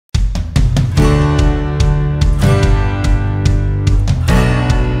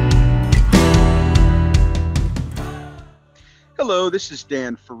Hello, this is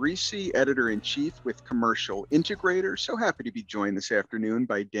Dan Ferrisi, Editor-in-Chief with Commercial Integrator. So happy to be joined this afternoon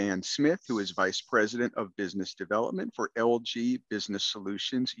by Dan Smith, who is Vice President of Business Development for LG Business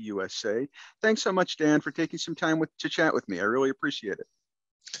Solutions USA. Thanks so much, Dan, for taking some time to chat with me. I really appreciate it.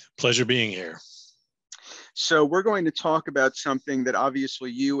 Pleasure being here. So we're going to talk about something that obviously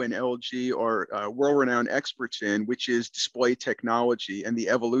you and LG are world-renowned experts in, which is display technology and the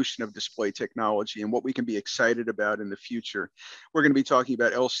evolution of display technology and what we can be excited about in the future. We're going to be talking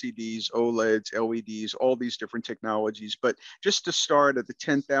about LCDs, OLEDs, LEDs, all these different technologies. But just to start at the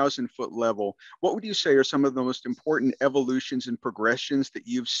 10,000-foot level, what would you say are some of the most important evolutions and progressions that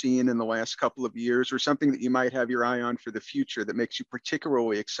you've seen in the last couple of years, or something that you might have your eye on for the future that makes you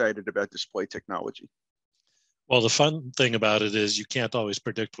particularly excited about display technology? Well, the fun thing about it is you can't always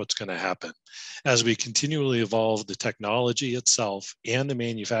predict what's going to happen. As we continually evolve the technology itself and the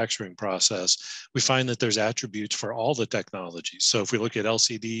manufacturing process, we find that there's attributes for all the technologies. So if we look at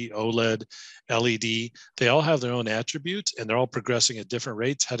LCD, OLED, LED, they all have their own attributes and they're all progressing at different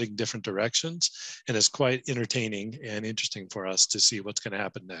rates, heading different directions. And it's quite entertaining and interesting for us to see what's going to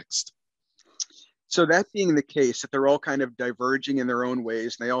happen next. So that being the case, that they're all kind of diverging in their own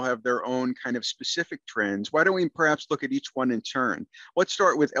ways, and they all have their own kind of specific trends, why don't we perhaps look at each one in turn? Let's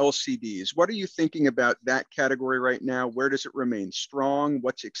start with LCDs. What are you thinking about that category right now? Where does it remain strong?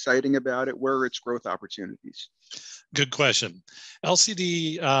 What's exciting about it? Where are its growth opportunities? Good question.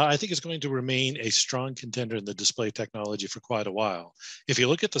 LCD, I think, is going to remain a strong contender in the display technology for quite a while. If you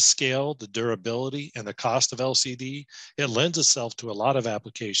look at the scale, the durability, and the cost of LCD, it lends itself to a lot of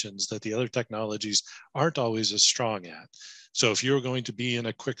applications that the other technologies aren't always as strong at. So if you're going to be in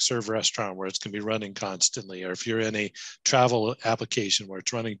a quick serve restaurant where it's going to be running constantly, or if you're in a travel application where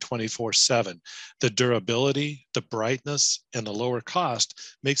it's running 24/7, the durability, the brightness, and the lower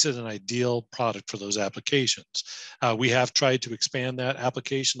cost makes it an ideal product for those applications. We have tried to expand that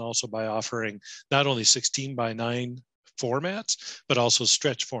application also by offering not only 16:9 formats, but also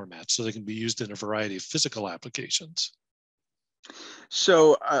stretch formats so they can be used in a variety of physical applications.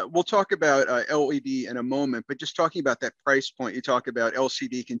 So we'll talk about LED in a moment, but just talking about that price point, you talk about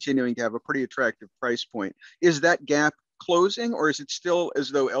LCD continuing to have a pretty attractive price point. Is that gap closing, or is it still as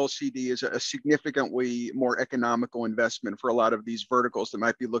though LCD is a significantly more economical investment for a lot of these verticals that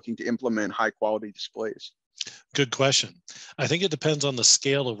might be looking to implement high quality displays? Good question. I think it depends on the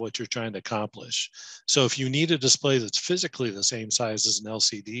scale of what you're trying to accomplish. So if you need a display that's physically the same size as an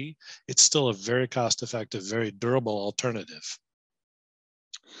LCD, it's still a very cost-effective, very durable alternative.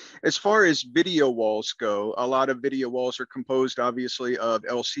 As far as video walls go, a lot of video walls are composed, obviously, of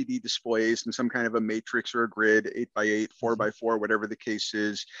LCD displays and some kind of a matrix or a grid, 8x8, 4x4, whatever the case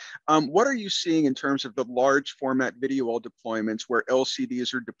is. What are you seeing in terms of the large format video wall deployments where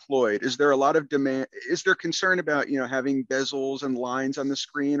LCDs are deployed? Is there a lot of demand? Is there concern about having bezels and lines on the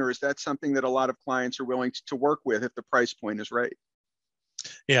screen, or is that something that a lot of clients are willing to work with if the price point is right?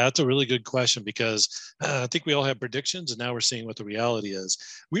 Yeah, that's a really good question because I think we all have predictions and now we're seeing what the reality is.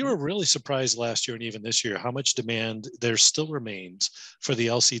 We were really surprised last year and even this year how much demand there still remains for the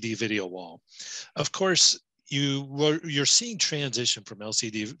LCD video wall. Of course, you're seeing transition from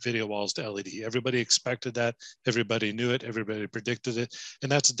LCD video walls to LED. Everybody expected that, everybody knew it, everybody predicted it,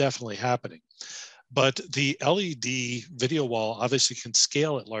 and that's definitely happening. But the LED video wall obviously can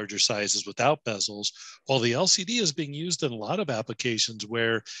scale at larger sizes without bezels, while the LCD is being used in a lot of applications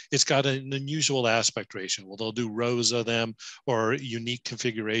where it's got an unusual aspect ratio. Well, they'll do rows of them or unique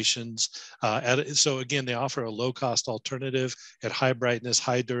configurations. So again, they offer a low-cost alternative at high brightness,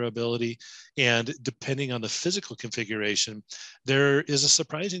 high durability, and depending on the physical configuration, there is a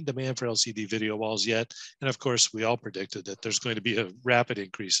surprising demand for LCD video walls yet. And of course, we all predicted that there's going to be a rapid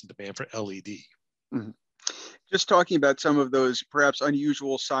increase in demand for LED. Mm-hmm. Just talking about some of those perhaps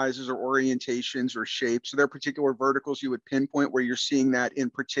unusual sizes or orientations or shapes, are there particular verticals you would pinpoint where you're seeing that in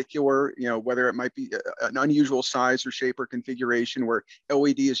particular, whether it might be an unusual size or shape or configuration where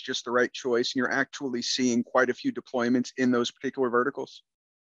LED is just the right choice and you're actually seeing quite a few deployments in those particular verticals?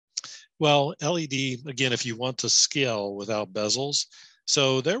 Well, LED, again, if you want to scale without bezels,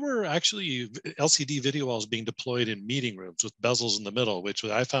 so there were actually LCD video walls being deployed in meeting rooms with bezels in the middle, which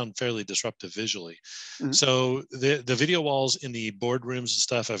I found fairly disruptive visually. Mm-hmm. So the video walls in the boardrooms and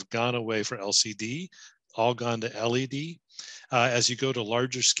stuff have gone away for LCD, all gone to LED. As you go to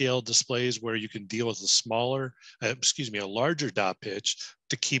larger scale displays where you can deal with a larger dot pitch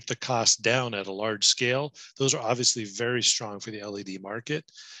to keep the cost down at a large scale, those are obviously very strong for the LED market.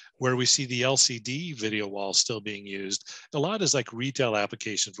 Where we see the LCD video wall still being used, a lot is like retail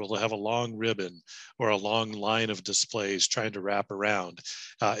applications where they'll have a long ribbon or a long line of displays trying to wrap around.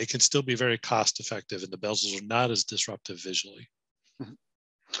 It can still be very cost effective, and the bezels are not as disruptive visually.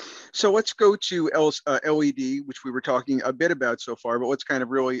 So let's go to LED, which we were talking a bit about so far, but let's kind of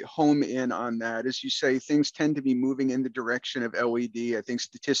really home in on that. As you say, things tend to be moving in the direction of LED. I think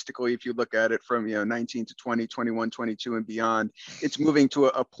statistically, if you look at it from 19 to 20, 21, 22 and beyond, it's moving to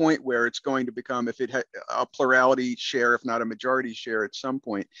a point where it's going to become, if it had a plurality share, if not a majority share at some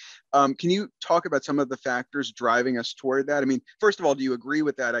point. Can you talk about some of the factors driving us toward that? I mean, first of all, do you agree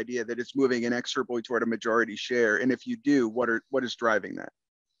with that idea that it's moving inexorably toward a majority share? And if you do, what is driving that?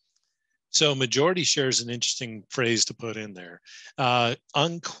 So majority share is an interesting phrase to put in there.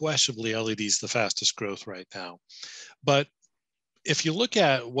 Unquestionably, LED is the fastest growth right now. But if you look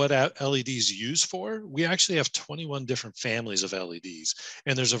at what LEDs used for, we actually have 21 different families of LEDs,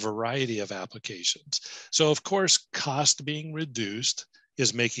 and there's a variety of applications. So of course, cost being reduced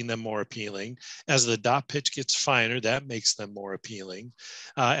is making them more appealing. As the dot pitch gets finer, that makes them more appealing.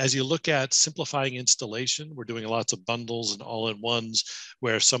 As you look at simplifying installation, we're doing lots of bundles and all-in-ones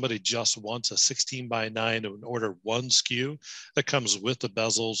where somebody just wants a 16:9 and order one SKU that comes with the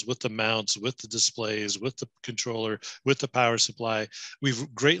bezels, with the mounts, with the displays, with the controller, with the power supply.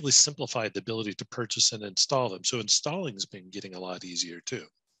 We've greatly simplified the ability to purchase and install them. So installing has been getting a lot easier too.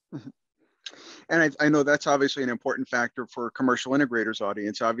 Mm-hmm. And I know that's obviously an important factor for commercial integrators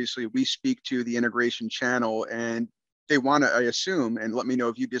audience. Obviously, we speak to the integration channel and they want to, I assume, and let me know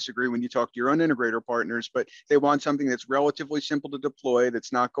if you disagree when you talk to your own integrator partners, but they want something that's relatively simple to deploy,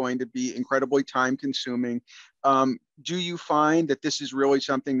 that's not going to be incredibly time consuming. Do you find that this is really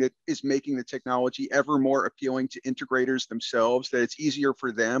something that is making the technology ever more appealing to integrators themselves, that it's easier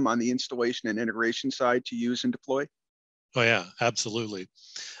for them on the installation and integration side to use and deploy? Oh yeah, absolutely.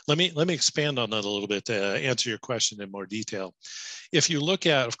 Let me expand on that a little bit to answer your question in more detail. If you look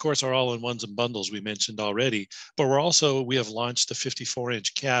at, of course, our all-in-ones and bundles we mentioned already, but we have launched a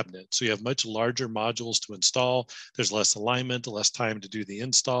 54-inch cabinet. So you have much larger modules to install. There's less alignment, less time to do the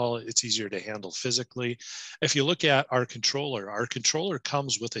install. It's easier to handle physically. If you look at our controller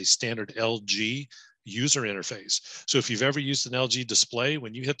comes with a standard LG user interface. So if you've ever used an LG display,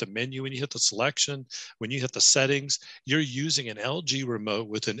 when you hit the menu, when you hit the selection, when you hit the settings, you're using an LG remote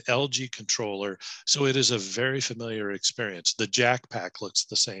with an LG controller. So it is a very familiar experience. The jack pack looks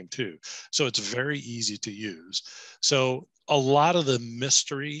the same too. So it's very easy to use. So a lot of the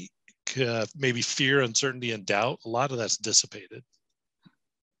mystery, maybe fear, uncertainty, and doubt, a lot of that's dissipated.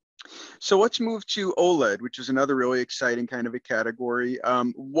 So let's move to OLED, which is another really exciting kind of a category.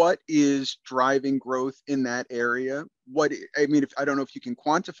 What is driving growth in that area? I don't know if you can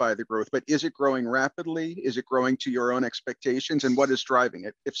quantify the growth, but is it growing rapidly? Is it growing to your own expectations? And what is driving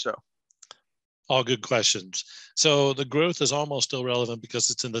it, if so? All good questions. So the growth is almost irrelevant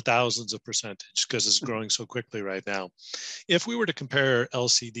because it's in the thousands of percentage because it's growing so quickly right now. If we were to compare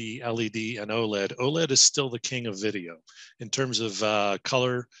LCD, LED, and OLED is still the king of video in terms of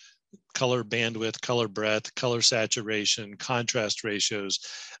color bandwidth, color breadth, color saturation, contrast ratios.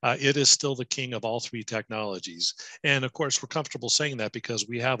 It is still the king of all three technologies. And of course, we're comfortable saying that because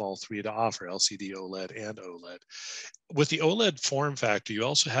we have all three to offer, LCD, OLED, and OLED. With the OLED form factor, you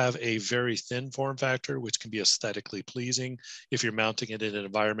also have a very thin form factor, which can be aesthetically pleasing if you're mounting it in an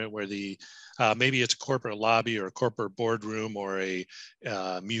environment where maybe it's a corporate lobby or a corporate boardroom or a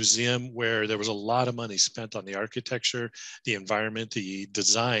museum where there was a lot of money spent on the architecture, the environment, the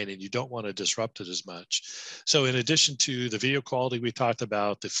design, and you don't want to disrupt it as much. So in addition to the video quality we talked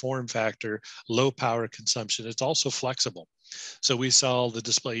about, the form factor, low power consumption, it's also flexible. So we sell the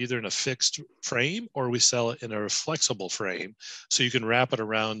display either in a fixed frame or we sell it in a flexible frame. So you can wrap it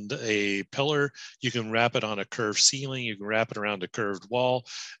around a pillar, you can wrap it on a curved ceiling, you can wrap it around a curved wall.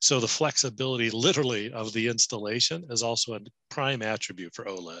 So the flexibility literally of the installation is also a prime attribute for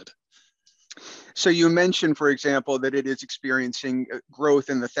OLED. So you mentioned, for example, that it is experiencing growth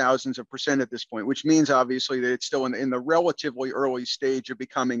in the thousands of percent at this point, which means obviously that it's still in the relatively early stage of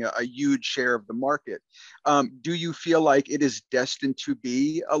becoming a huge share of the market. Do you feel like it is destined to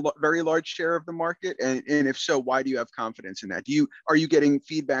be a very large share of the market? And if so, why do you have confidence in that? Are you getting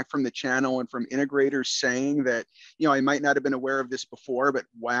feedback from the channel and from integrators saying that, I might not have been aware of this before, but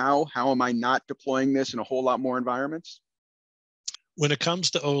wow, how am I not deploying this in a whole lot more environments? When it comes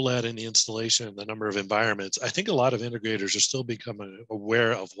to OLED and the installation and the number of environments, I think a lot of integrators are still becoming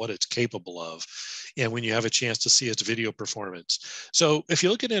aware of what it's capable of. And when you have a chance to see its video performance. So if you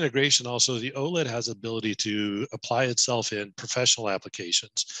look at integration also, the OLED has ability to apply itself in professional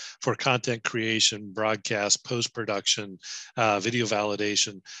applications for content creation, broadcast, post-production, video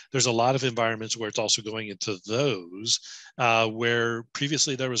validation. There's a lot of environments where it's also going into those where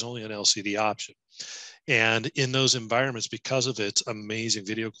previously there was only an LCD option. And in those environments, because of its amazing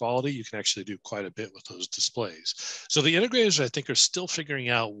video quality, you can actually do quite a bit with those displays. So the integrators, I think, are still figuring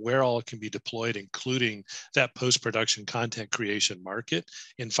out where all it can be deployed, including that post-production content creation market,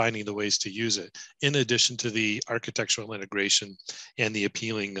 and finding the ways to use it, in addition to the architectural integration and the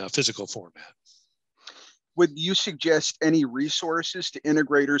appealing physical format. Would you suggest any resources to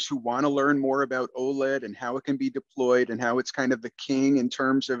integrators who want to learn more about OLED and how it can be deployed and how it's kind of the king in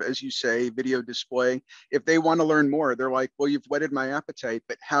terms of, as you say, video display? If they want to learn more, they're like, well, you've whetted my appetite,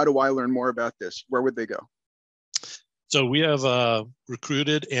 but how do I learn more about this? Where would they go? So we have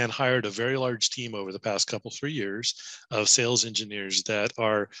recruited and hired a very large team over the past 3 years of sales engineers that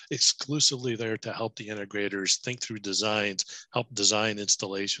are exclusively there to help the integrators think through designs, help design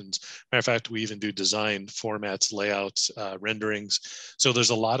installations. Matter of fact, we even do design formats, layouts, renderings. So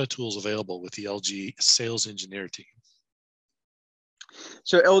there's a lot of tools available with the LG sales engineer team.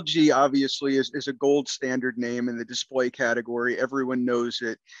 So LG obviously is a gold standard name in the display category. Everyone knows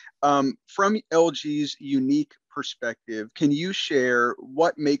it. From LG's unique perspective, can you share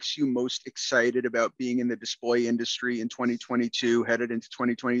what makes you most excited about being in the display industry in 2022, headed into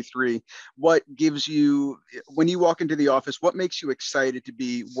 2023? What gives you, when you walk into the office, what makes you excited to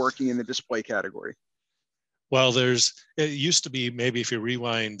be working in the display category? Well, it used to be, maybe if you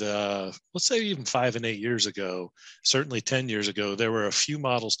rewind, let's say even 5 and 8 years ago, certainly 10 years ago, there were a few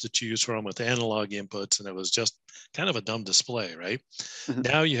models to choose from with analog inputs, and it was just kind of a dumb display, right? Mhm.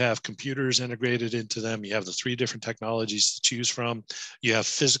 Now you have computers integrated into them. You have the 3 different technologies to choose from. You have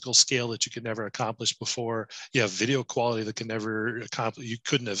physical scale that you could never accomplish before. You have video quality that you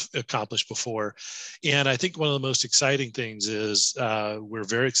couldn't have accomplished before. And I think one of the most exciting things is we're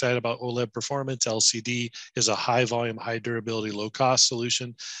very excited about OLED performance. LCD is a high volume, high durability, low cost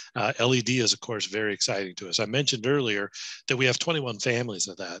solution. LED is, of course, very exciting to us. I mentioned earlier that we have 21 families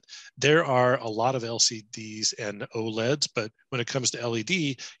of that. There are a lot of LCDs and OLEDs, but when it comes to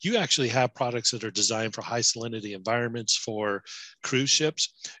LED, you actually have products that are designed for high salinity environments for cruise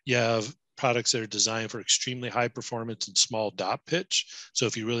ships. You have products that are designed for extremely high performance and small dot pitch. So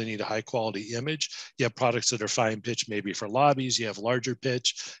if you really need a high quality image, you have products that are fine pitch, maybe for lobbies. You have larger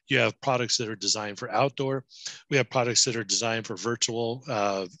pitch. You have products that are designed for outdoor. We have products that are designed for virtual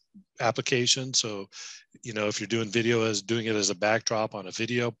applications. So, if you're doing video doing it as a backdrop on a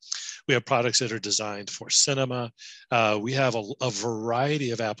video. We have products that are designed for cinema. We have a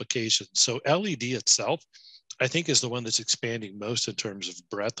variety of applications. So LED itself, I think, is the one that's expanding most in terms of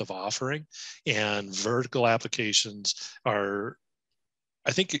breadth of offering, and vertical applications are,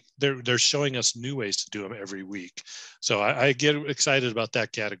 I think they're showing us new ways to do them every week. So I get excited about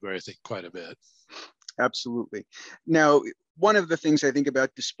that category, I think, quite a bit. Absolutely. Now, one of the things I think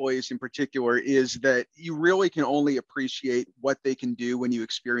about displays in particular is that you really can only appreciate what they can do when you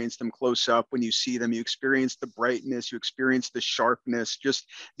experience them close up, when you see them, you experience the brightness, you experience the sharpness, just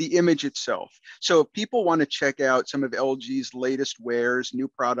the image itself. So if people want to check out some of LG's latest wares, new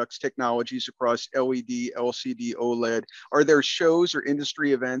products, technologies across LED, LCD, OLED, are there shows or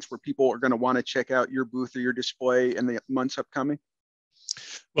industry events where people are going to want to check out your booth or your display in the months upcoming?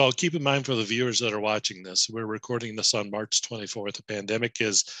 Well, keep in mind for the viewers that are watching this, we're recording this on March 24th. The pandemic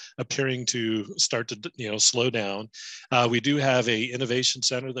is appearing to start to, slow down. We do have a innovation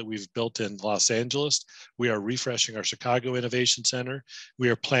center that we've built in Los Angeles. We are refreshing our Chicago Innovation Center. We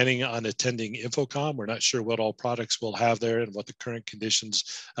are planning on attending InfoComm. We're not sure what all products we'll have there and what the current conditions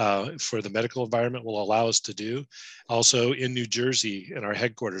for the medical environment will allow us to do. Also in New Jersey, in our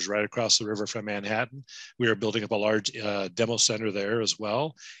headquarters right across the river from Manhattan, we are building up a large demo center there as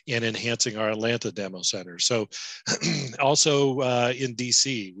well, and enhancing our Atlanta demo center. So also in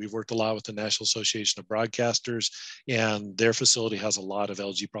DC, we've worked a lot with the National Association of Broadcasters, and their facility has a lot of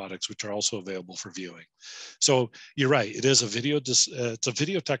LG products, which are also available for viewing. So you're right, it is it's a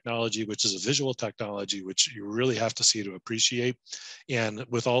video technology, which is a visual technology, which you really have to see to appreciate. And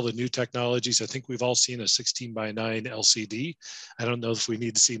with all the new technologies, I think we've all seen a 16:9 LCD. I don't know if we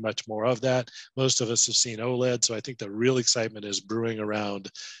need to see much more of that. Most of us have seen OLED. So I think the real excitement is brewing around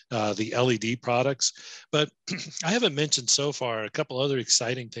the LED products. But I haven't mentioned so far a couple other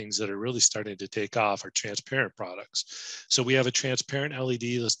exciting things that are really starting to take off are transparent products. So we have a transparent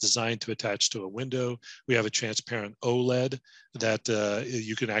LED that's designed to attach to a window. We have a transparent OLED that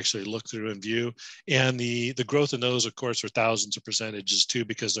you can actually look through and view. And the growth in those, of course, are thousands of percentages too,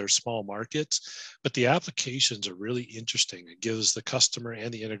 because they're small markets, but the applications are really interesting. It gives the customer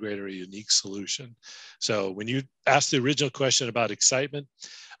and the integrator a unique solution. So when you asked the original question about excitement,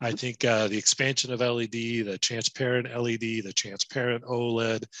 I think the expansion of LED, the transparent LED, the transparent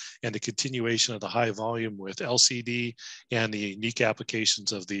OLED, and the continuation of the high volume with LCD and the unique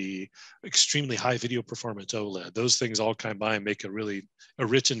applications of the extremely high video performance OLED, those things all combined make a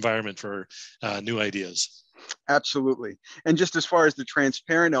rich environment for new ideas. Absolutely. And just as far as the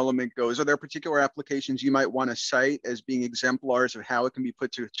transparent element goes, are there particular applications you might want to cite as being exemplars of how it can be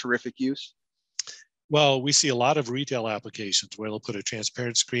put to terrific use? Well, we see a lot of retail applications where they'll put a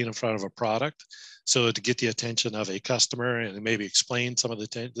transparent screen in front of a product. So to get the attention of a customer and maybe explain some of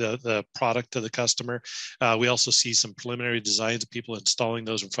the product to the customer. We also see some preliminary designs of people installing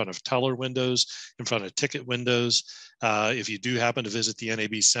those in front of teller windows, in front of ticket windows. If you do happen to visit the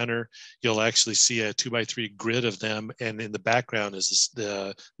NAB Center, you'll actually see a 2x3 grid of them. And in the background is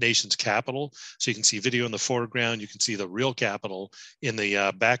the nation's capital. So you can see video in the foreground. You can see the real capital in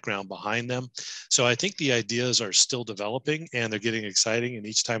the background behind them. So I think the ideas are still developing and they're getting exciting. And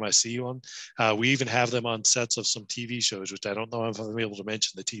each time I see one, we even have them on sets of some TV shows, which I don't know if I'm able to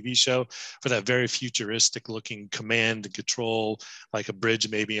mention the TV show, for that very futuristic looking command and control, like a bridge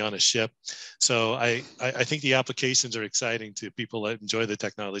maybe on a ship. So I think the applications are exciting to people that enjoy the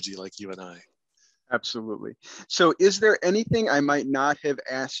technology like you and I. Absolutely. So is there anything I might not have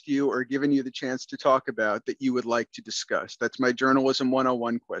asked you or given you the chance to talk about that you would like to discuss? That's my journalism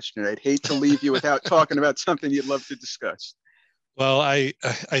 101 question. I'd hate to leave you without talking about something you'd love to discuss. Well, I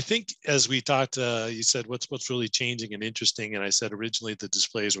think as we talked, you said what's really changing and interesting, and I said originally the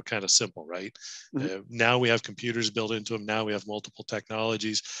displays were kind of simple, right? Mm-hmm. Now we have computers built into them. Now we have multiple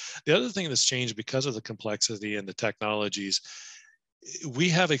technologies. The other thing that's changed because of the complexity and the technologies, we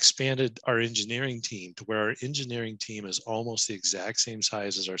have expanded our engineering team to where our engineering team is almost the exact same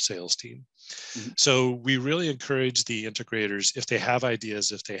size as our sales team. Mm-hmm. So we really encourage the integrators, if they have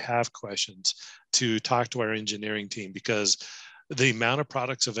ideas, if they have questions, to talk to our engineering team, because the amount of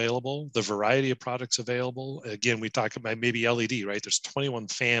products available, the variety of products available. Again, we talk about maybe LED, right? There's 21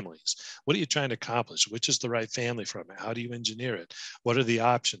 families. What are you trying to accomplish? Which is the right family from it? How do you engineer it? What are the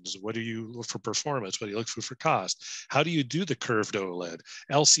options? What do you look for performance? What do you look for cost? How do you do the curved OLED?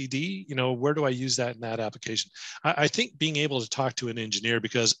 LCD, where do I use that in that application? I think being able to talk to an engineer,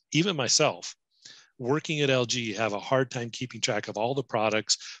 because even myself, working at LG, have a hard time keeping track of all the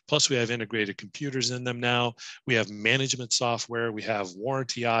products. Plus we have integrated computers in them now. We have management software. We have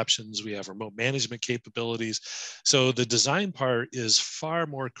warranty options. We have remote management capabilities. So the design part is far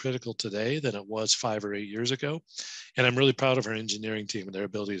more critical today than it was 5 or 8 years ago. And I'm really proud of our engineering team and their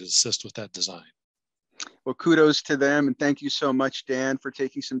ability to assist with that design. Well, kudos to them. And thank you so much, Dan, for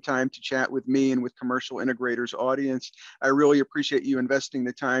taking some time to chat with me and with Commercial Integrators audience. I really appreciate you investing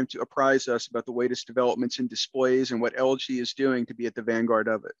the time to apprise us about the latest developments in displays and what LG is doing to be at the vanguard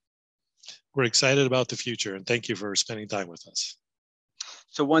of it. We're excited about the future, and thank you for spending time with us.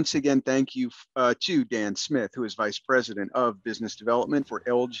 So once again, thank you to Dan Smith, who is Vice President of Business Development for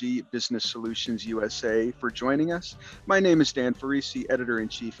LG Business Solutions USA, for joining us. My name is Dan Ferrisi,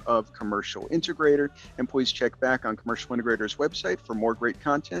 Editor-in-Chief of Commercial Integrator, and please check back on Commercial Integrator's website for more great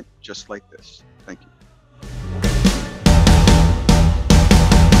content just like this. Thank you.